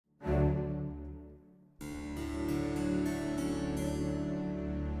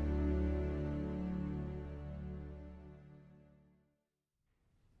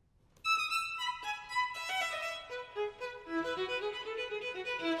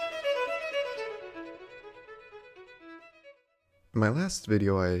In my last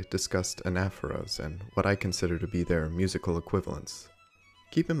video I discussed anaphoras and what I consider to be their musical equivalents.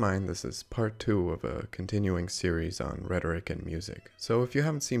 Keep in mind this is part 2 of a continuing series on rhetoric and music, so if you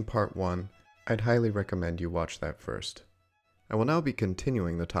haven't seen part 1, I'd highly recommend you watch that first. I will now be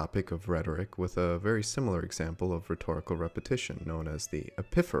continuing the topic of rhetoric with a very similar example of rhetorical repetition known as the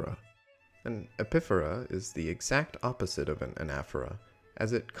epiphora. An epiphora is the exact opposite of an anaphora,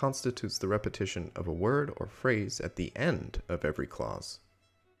 as it constitutes the repetition of a word or phrase at the end of every clause.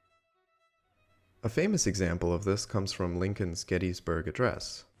 A famous example of this comes from Lincoln's Gettysburg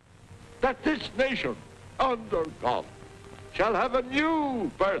Address. That this nation, under God, shall have a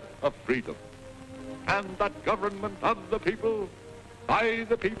new birth of freedom, and that government of the people, by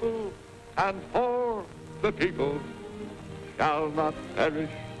the people, and for the people, shall not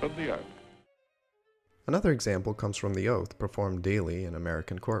perish from the earth. Another example comes from the oath performed daily in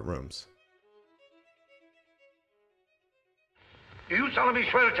American courtrooms. Do you solemnly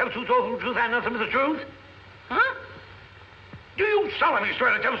swear to tell the truth, the whole truth, and nothing but the truth? Huh? Do you solemnly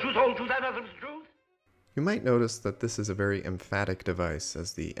swear to tell the truth, the whole truth, and nothing but the truth? You might notice that this is a very emphatic device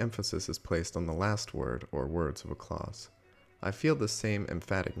as the emphasis is placed on the last word or words of a clause. I feel the same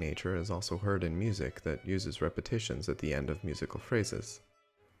emphatic nature is also heard in music that uses repetitions at the end of musical phrases.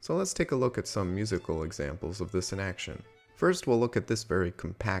 So let's take a look at some musical examples of this in action. First, we'll look at this very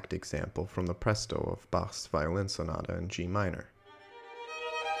compact example from the presto of Bach's Violin Sonata in G minor.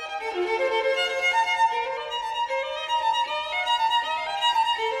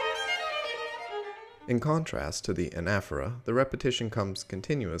 In contrast to the anaphora, the repetition comes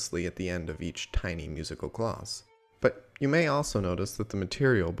continuously at the end of each tiny musical clause. But you may also notice that the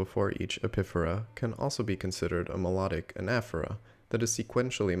material before each epiphora can also be considered a melodic anaphora that is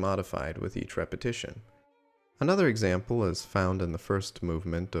sequentially modified with each repetition. Another example is found in the first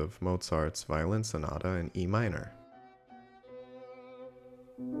movement of Mozart's Violin Sonata in E minor.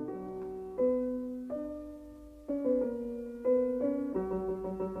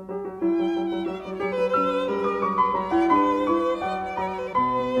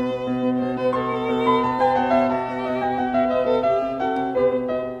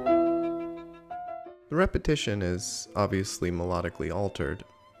 The repetition is obviously melodically altered,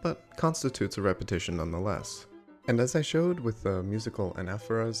 but constitutes a repetition nonetheless. And as I showed with the musical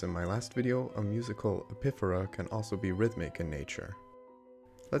anaphoras in my last video, a musical epiphora can also be rhythmic in nature.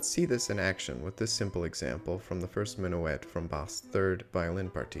 Let's see this in action with this simple example from the first minuet from Bach's third violin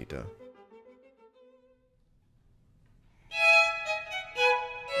partita.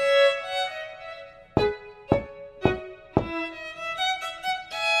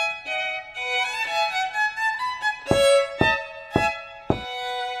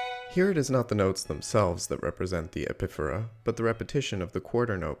 Here it is not the notes themselves that represent the epiphora, but the repetition of the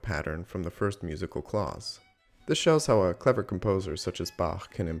quarter note pattern from the first musical clause. This shows how a clever composer such as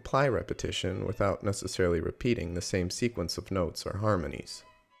Bach can imply repetition without necessarily repeating the same sequence of notes or harmonies.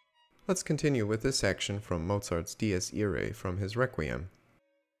 Let's continue with this section from Mozart's Dies Irae from his Requiem.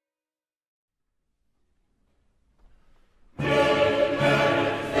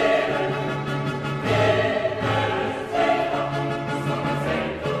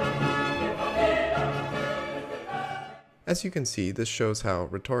 As you can see, this shows how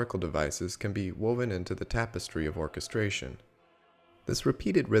rhetorical devices can be woven into the tapestry of orchestration. This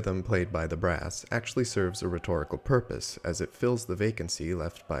repeated rhythm played by the brass actually serves a rhetorical purpose, as it fills the vacancy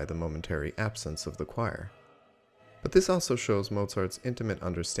left by the momentary absence of the choir. But this also shows Mozart's intimate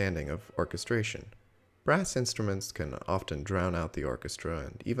understanding of orchestration. Brass instruments can often drown out the orchestra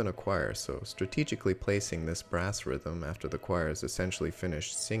and even a choir, so strategically placing this brass rhythm after the choir is essentially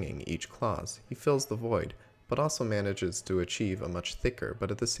finished singing each clause, he fills the void, but also manages to achieve a much thicker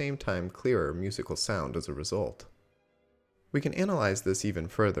but at the same time clearer musical sound as a result. We can analyze this even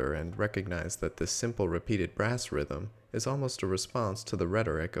further and recognize that this simple repeated brass rhythm is almost a response to the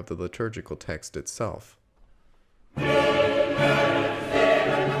rhetoric of the liturgical text itself.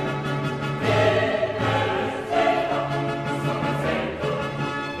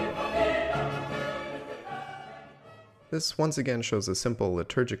 This once again shows a simple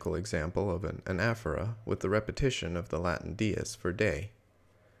liturgical example of an anaphora with the repetition of the Latin dies for day.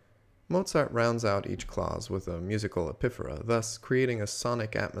 Mozart rounds out each clause with a musical epiphora, thus creating a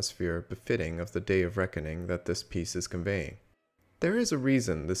sonic atmosphere befitting of the day of reckoning that this piece is conveying. There is a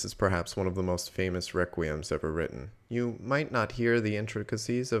reason this is perhaps one of the most famous requiems ever written. You might not hear the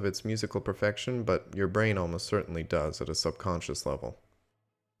intricacies of its musical perfection, but your brain almost certainly does at a subconscious level.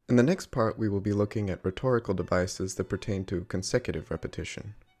 In the next part, we will be looking at rhetorical devices that pertain to consecutive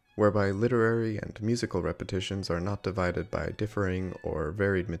repetition, whereby literary and musical repetitions are not divided by differing or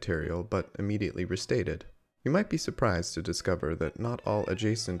varied material, but immediately restated. You might be surprised to discover that not all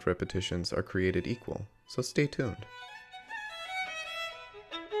adjacent repetitions are created equal, so stay tuned.